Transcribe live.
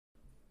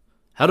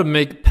How to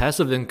make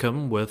passive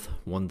income with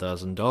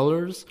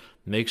 $1,000.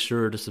 Make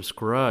sure to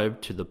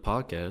subscribe to the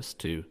podcast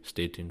to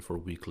stay tuned for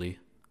weekly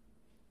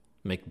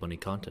Make Money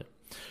content.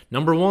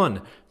 Number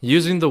one,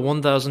 using the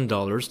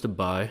 $1,000 to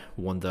buy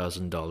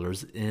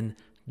 $1,000 in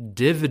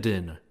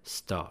dividend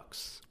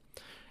stocks.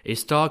 A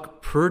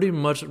stock pretty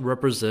much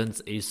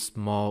represents a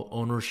small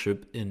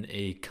ownership in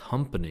a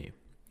company.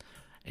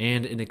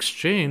 And in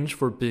exchange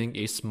for being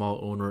a small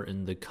owner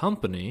in the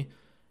company,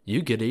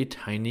 you get a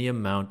tiny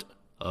amount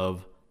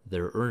of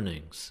their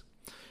earnings,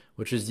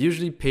 which is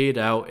usually paid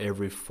out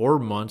every 4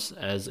 months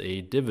as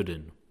a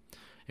dividend.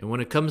 And when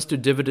it comes to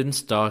dividend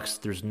stocks,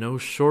 there's no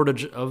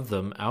shortage of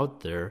them out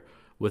there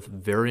with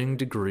varying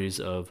degrees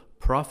of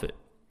profit.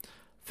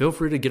 Feel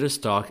free to get a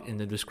stock in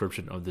the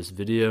description of this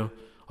video.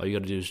 All you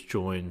got to do is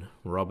join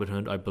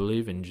Robinhood, I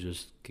believe, and you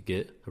just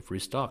get a free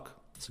stock.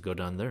 So go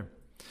down there.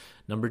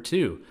 Number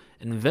two,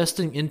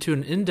 investing into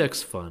an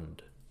index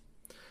fund.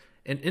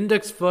 An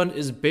index fund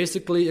is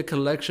basically a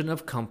collection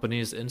of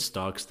companies and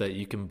stocks that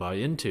you can buy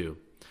into.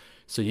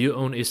 So you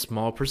own a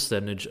small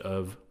percentage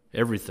of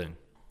everything.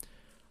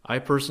 I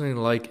personally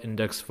like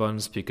index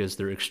funds because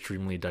they're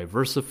extremely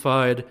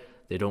diversified.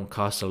 They don't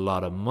cost a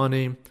lot of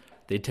money.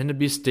 They tend to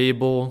be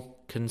stable,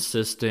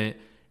 consistent,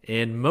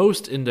 and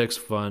most index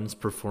funds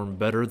perform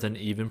better than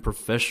even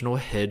professional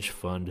hedge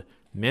fund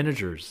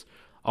managers.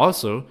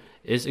 Also,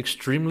 it's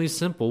extremely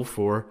simple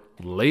for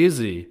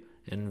lazy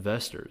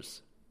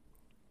investors.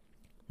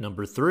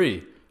 Number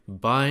three,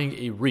 buying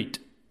a REIT,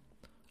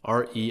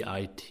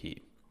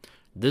 R-E-I-T.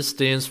 This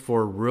stands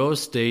for Real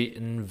Estate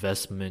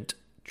Investment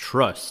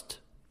Trust.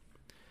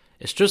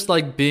 It's just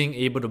like being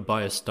able to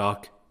buy a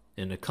stock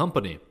in a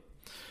company.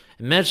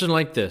 Imagine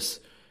like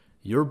this,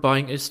 you're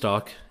buying a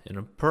stock in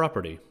a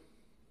property.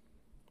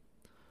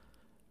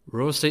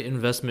 Real Estate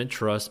Investment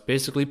Trust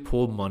basically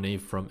pull money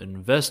from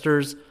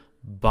investors,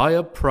 buy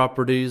up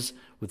properties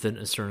within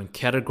a certain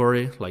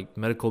category like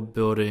medical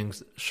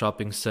buildings,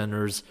 shopping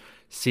centers,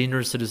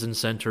 senior citizen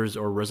centers,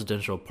 or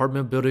residential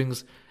apartment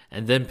buildings,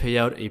 and then pay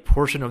out a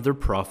portion of their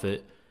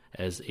profit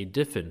as a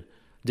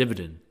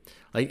dividend.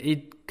 Like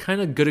a kind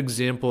of good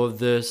example of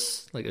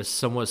this, like a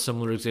somewhat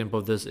similar example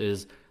of this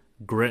is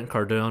Grant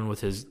Cardone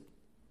with his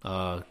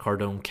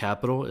Cardone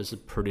Capital. Is a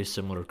pretty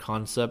similar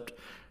concept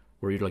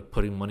where you're like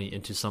putting money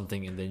into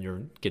something and then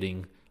you're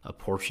getting a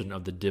portion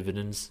of the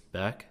dividends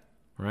back,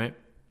 right?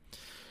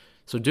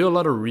 So do a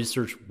lot of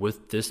research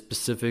with this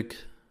specific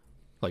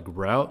like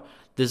route.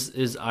 This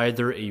is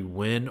either a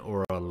win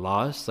or a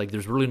loss. Like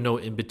there's really no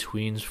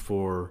in-betweens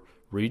for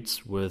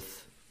REITs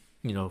with,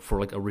 for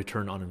like a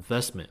return on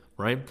investment,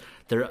 right?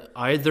 They're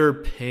either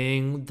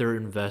paying their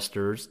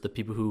investors, the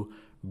people who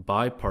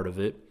buy part of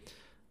it,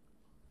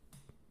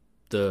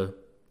 the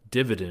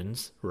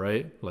dividends,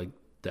 right? Like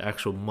the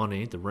actual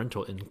money, the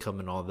rental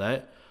income and all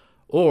that,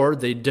 or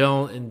they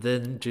don't and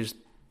then just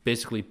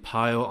basically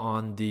pile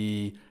on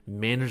the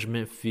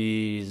management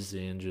fees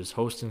and just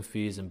hosting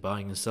fees and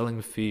buying and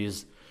selling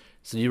fees.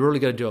 So you really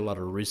got to do a lot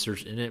of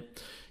research in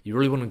it. You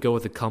really want to go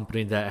with a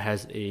company that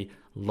has a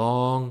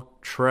long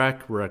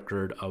track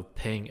record of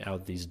paying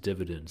out these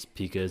dividends,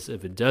 because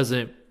if it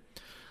doesn't,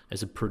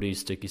 it's a pretty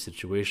sticky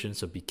situation.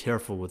 So be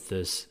careful with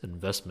this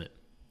investment.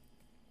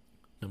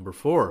 Number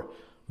four,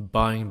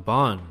 buying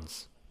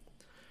bonds.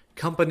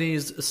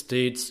 Companies,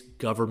 states,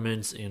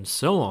 governments, and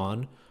so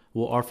on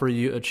will offer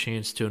you a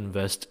chance to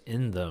invest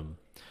in them.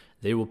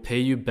 They will pay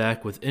you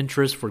back with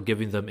interest for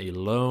giving them a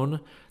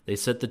loan. They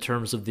set the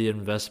terms of the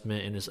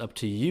investment and it's up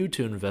to you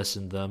to invest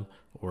in them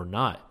or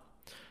not.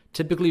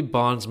 Typically,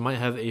 bonds might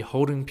have a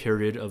holding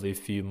period of a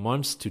few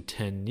months to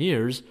 10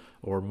 years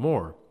or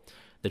more.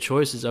 The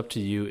choice is up to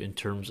you in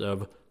terms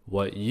of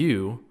what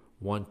you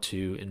want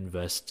to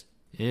invest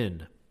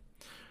in.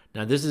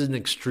 Now, this is an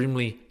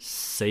extremely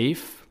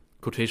safe,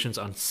 quotations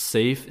on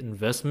safe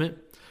investment,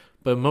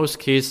 but in most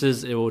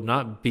cases, it will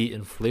not beat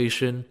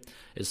inflation.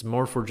 It's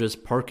more for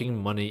just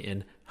parking money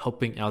and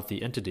helping out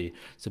the entity.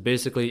 So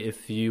basically,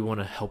 if you want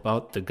to help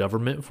out the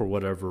government for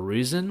whatever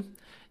reason,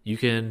 you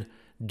can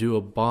do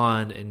a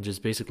bond and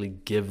just basically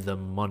give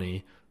them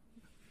money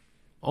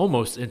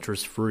almost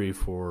interest-free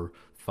for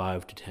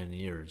 5 to 10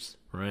 years,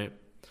 right?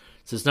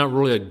 So it's not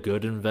really a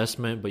good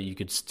investment, but you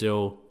could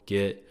still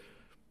get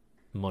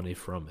money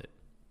from it.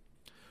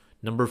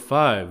 Number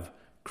 5,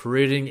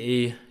 creating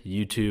a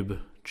YouTube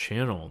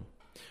channel.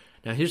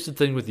 Now, here's the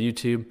thing with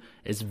YouTube.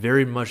 It's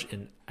very much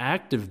an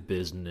active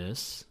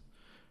business.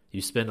 You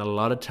spend a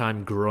lot of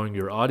time growing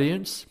your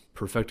audience,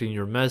 perfecting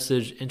your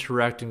message,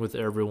 interacting with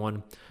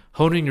everyone,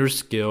 honing your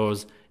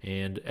skills,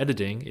 and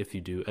editing if you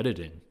do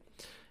editing.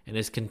 And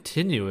it's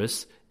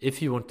continuous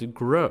if you want to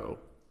grow.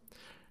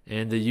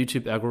 And the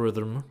YouTube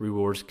algorithm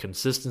rewards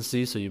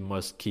consistency, so you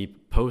must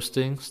keep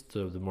posting.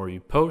 So the more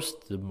you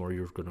post, the more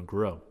you're going to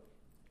grow.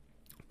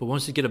 But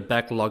once you get a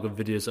backlog of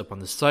videos up on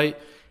the site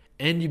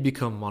and you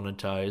become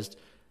monetized,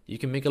 you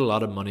can make a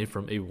lot of money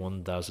from a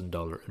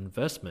 $1,000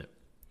 investment.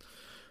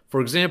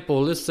 For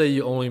example, let's say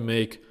you only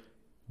make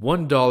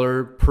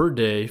 $1 per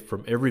day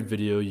from every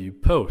video you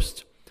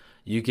post.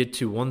 you get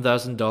to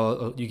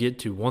 $1,000, you get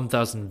to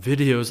 1,000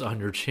 videos on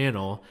your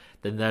channel,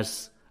 then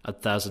that's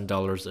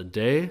 $1,000 a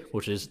day,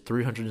 which is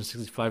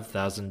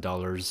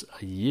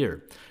 $365,000 a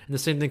year. And the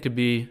same thing could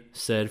be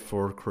said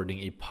for creating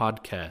a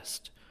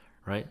podcast,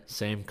 right?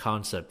 Same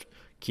concept.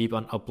 Keep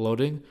on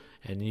uploading,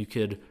 and you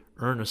could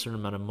earn a certain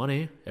amount of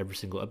money every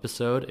single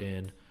episode,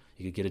 and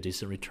you could get a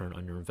decent return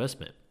on your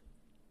investment.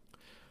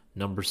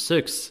 Number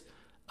 6,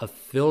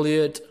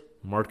 affiliate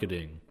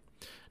marketing.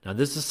 Now,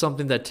 this is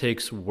something that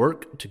takes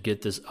work to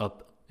get this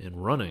up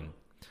and running.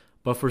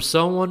 But for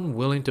someone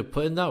willing to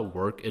put in that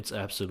work, it's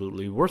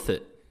absolutely worth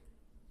it.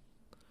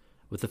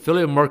 With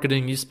affiliate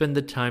marketing, you spend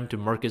the time to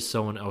market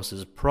someone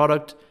else's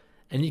product,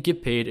 and you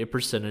get paid a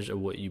percentage of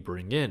what you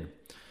bring in.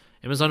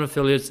 Amazon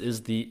affiliates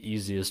is the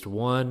easiest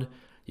one.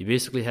 You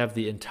basically have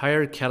the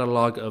entire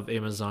catalog of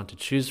Amazon to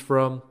choose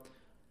from,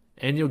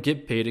 and you'll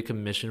get paid a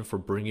commission for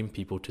bringing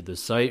people to the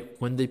site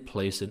when they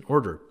place an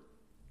order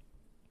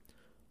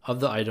of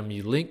the item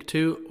you link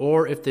to,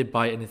 or if they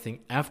buy anything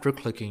after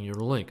clicking your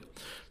link.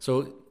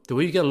 So the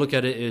way you got to look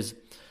at it is,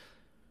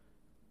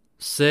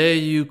 say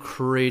you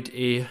create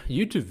a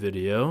YouTube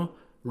video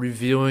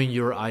reviewing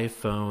your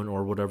iPhone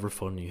or whatever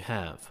phone you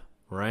have,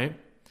 right?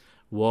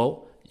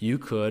 Well, you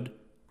could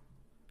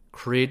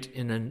create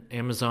an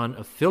Amazon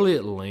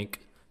affiliate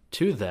link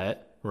to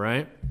that,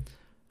 right?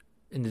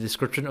 In the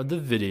description of the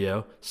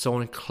video,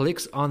 someone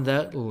clicks on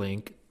that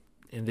link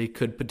and they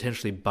could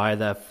potentially buy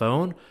that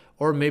phone,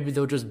 or maybe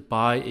they'll just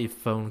buy a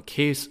phone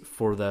case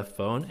for that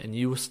phone, and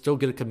you will still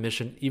get a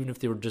commission even if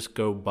they would just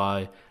go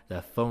buy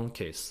that phone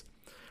case.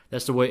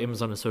 That's the way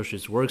Amazon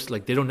Associates works.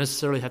 Like, they don't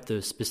necessarily have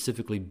to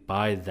specifically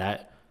buy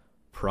that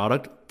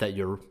product that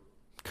you're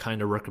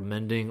kind of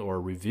recommending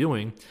or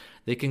reviewing.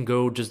 They can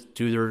go just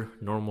do their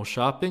normal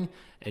shopping,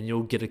 and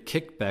you'll get a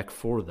kickback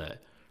for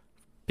that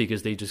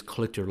because they just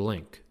clicked your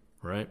link,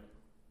 right?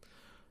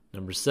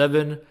 Number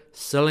 7,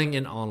 selling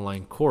an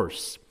online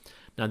course.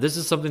 Now, this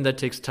is something that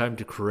takes time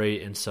to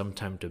create and some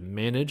time to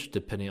manage,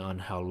 depending on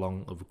how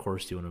long of a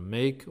course you want to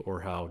make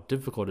or how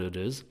difficult it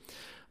is.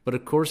 But a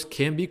course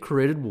can be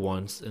created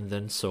once and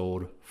then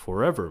sold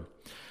forever.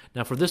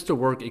 Now, for this to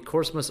work, a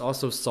course must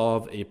also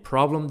solve a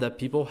problem that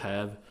people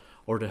have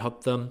or to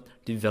help them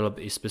develop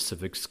a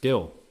specific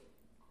skill.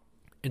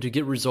 And to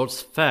get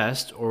results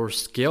fast or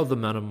scale the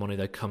amount of money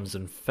that comes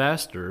in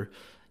faster,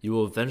 you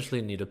will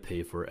eventually need to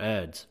pay for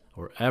ads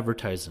or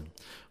advertising,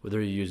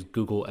 whether you use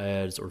Google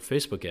ads or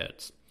Facebook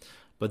ads.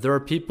 But there are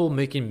people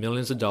making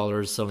millions of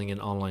dollars selling an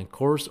online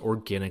course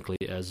organically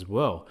as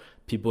well.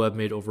 People have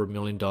made over $1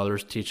 million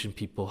teaching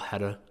people how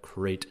to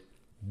create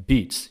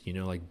beats,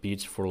 like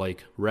beats for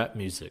like rap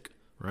music,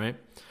 right?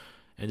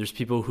 And there's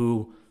people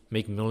who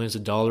make millions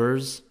of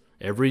dollars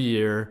every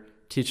year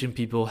teaching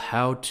people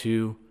how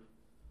to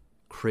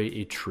create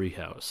a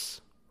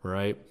treehouse,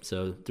 right?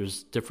 So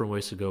there's different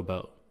ways to go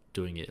about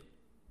doing it.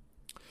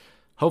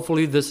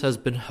 Hopefully this has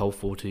been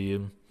helpful to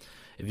you.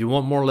 If you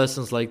want more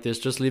lessons like this,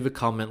 just leave a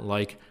comment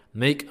like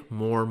make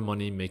more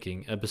money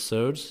making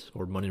episodes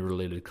or money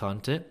related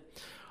content.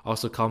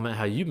 Also comment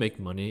how you make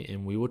money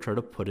and we will try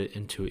to put it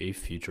into a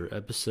future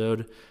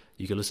episode.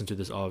 You can listen to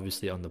this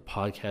obviously on the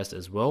podcast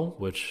as well,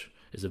 which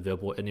is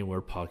available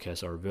anywhere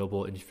podcasts are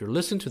available. And if you're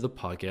listening to the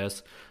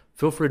podcast,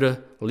 feel free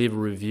to leave a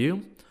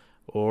review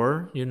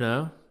or,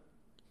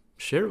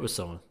 share it with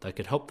someone that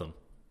could help them.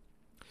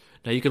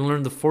 Now, you can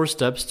learn the 4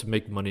 steps to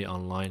make money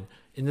online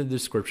in the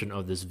description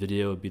of this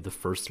video. It would be the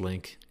first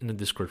link in the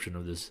description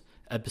of this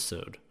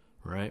episode,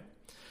 right?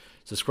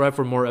 Subscribe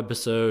for more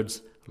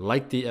episodes,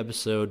 like the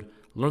episode,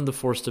 learn the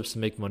 4 steps to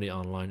make money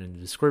online in the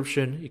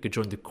description. You could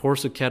join the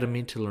Course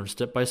Academy to learn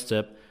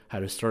step-by-step how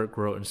to start,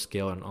 grow, and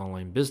scale an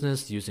online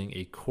business using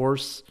a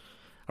course.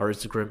 Our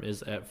Instagram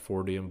is at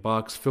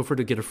 40inbox. Feel free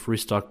to get a free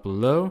stock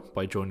below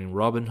by joining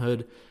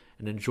Robinhood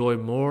and enjoy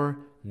more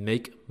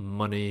Make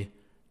Money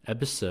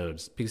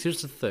episodes. Because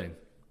here's the thing.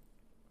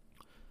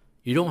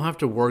 You don't have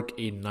to work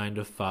a 9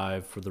 to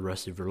 5 for the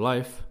rest of your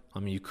life. I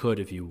mean, you could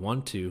if you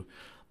want to,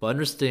 but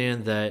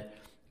understand that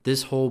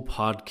this whole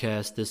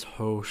podcast, this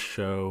whole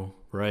show,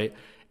 right,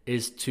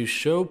 is to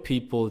show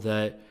people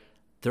that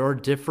there are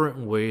different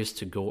ways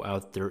to go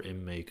out there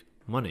and make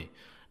money.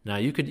 Now,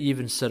 you could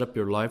even set up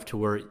your life to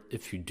where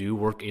if you do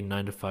work a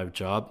 9 to 5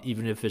 job,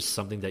 even if it's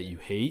something that you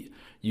hate,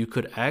 you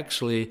could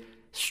actually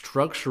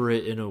structure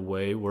it in a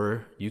way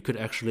where you could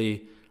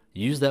actually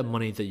use that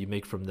money that you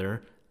make from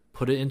there,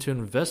 put it into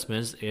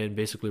investments, and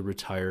basically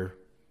retire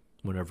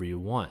whenever you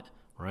want,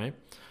 right?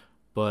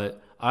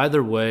 But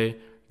either way,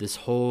 this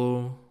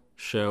whole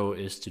show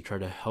is to try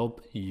to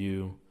help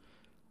you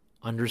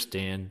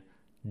understand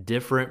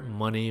different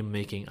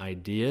money-making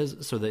ideas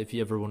so that if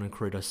you ever want to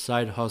create a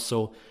side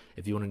hustle,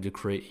 if you wanted to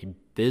create a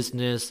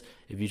business,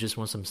 if you just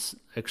want some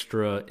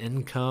extra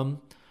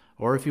income,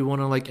 or if you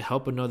want to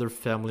help another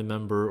family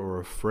member or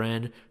a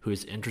friend who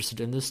is interested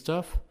in this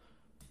stuff,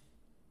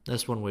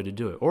 that's one way to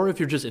do it. Or if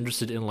you're just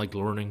interested in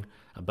learning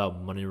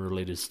about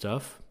money-related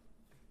stuff,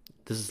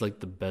 this is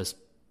the best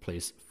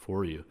place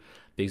for you.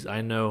 Because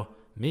I know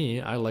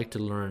me, I like to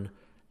learn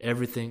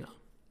everything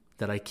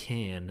that I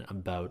can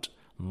about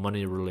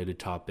money related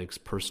topics,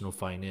 personal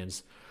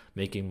finance,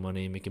 making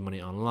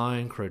money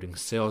online, creating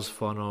sales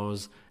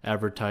funnels,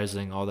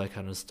 advertising, all that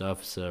kind of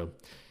stuff. So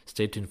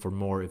stay tuned for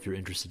more if you're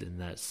interested in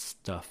that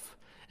stuff.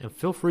 And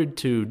feel free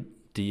to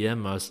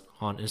DM us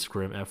on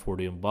Instagram at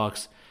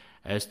 40inbox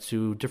as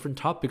to different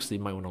topics that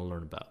you might want to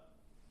learn about.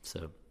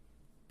 So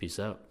peace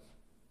out.